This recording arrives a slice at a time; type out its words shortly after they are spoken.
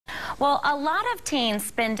Well, a lot of teens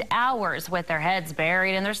spend hours with their heads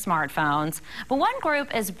buried in their smartphones, but one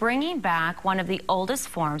group is bringing back one of the oldest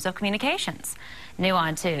forms of communications. New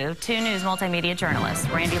on 2 News multimedia journalist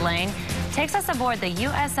Randy Lane takes us aboard the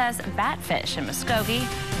USS Batfish in Muskogee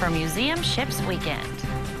for Museum Ships Weekend.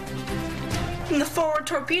 From the forward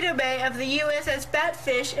torpedo bay of the USS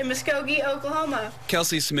Batfish in Muskogee, Oklahoma.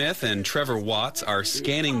 Kelsey Smith and Trevor Watts are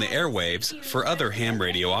scanning the airwaves for other ham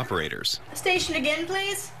radio operators. Station again,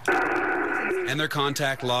 please. And their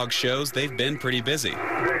contact log shows they've been pretty busy.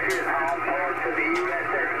 I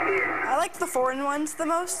like the foreign ones the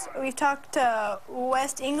most. We've talked to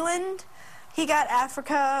West England. He got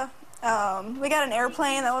Africa. We got an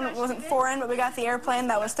airplane that wasn't foreign, but we got the airplane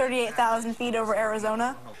that was 38,000 feet over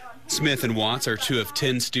Arizona. Smith and Watts are 2 of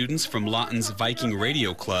 10 students from Lawton's Viking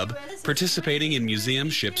Radio Club participating in Museum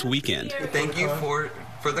Ships Weekend. Thank you for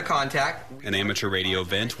the contact. An amateur radio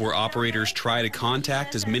event where operators try to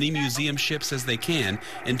contact as many museum ships as they can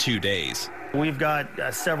in 2 days. We've got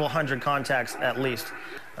several hundred contacts at least.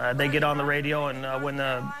 They get on the radio, and when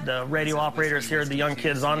the radio operators hear the young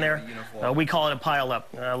kids on there, we call it a pile-up.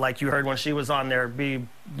 Like you heard when she was on there, be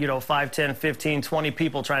 5, 10, 15, 20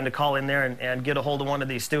 people trying to call in there and get a hold of one of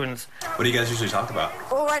these students. What do you guys usually talk about?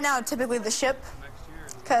 Well, right now, typically the ship,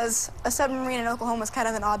 because a submarine in Oklahoma is kind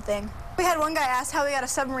of an odd thing. We had one guy ask how we got a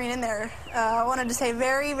submarine in there. I wanted to say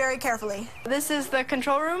very, very carefully. This is the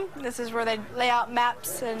control room. This is where they lay out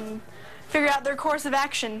maps and figure out their course of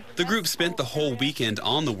action. The group spent the whole weekend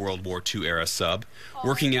on the World War II era sub,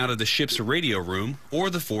 working out of the ship's radio room or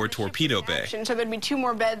the forward torpedo bay. So there'd be 2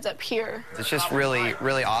 more beds up here. It's just really,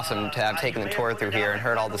 really awesome to have taken the tour through here and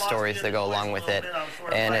heard all the stories that go along with it.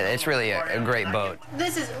 And it's really a great boat.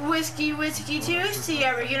 This is Whiskey 2,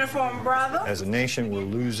 Sierra Uniform Bravo. As a nation, we're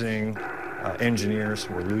losing engineers,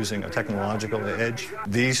 we're losing a technological edge.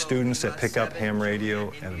 These students that pick up ham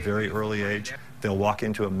radio at a very early age, they'll walk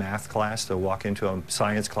into a math class, they'll walk into a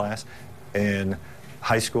science class in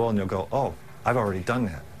high school, and they'll go, oh, I've already done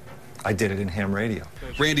that. I did it in ham radio.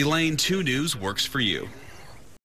 Randy Lane, 2 News works for you.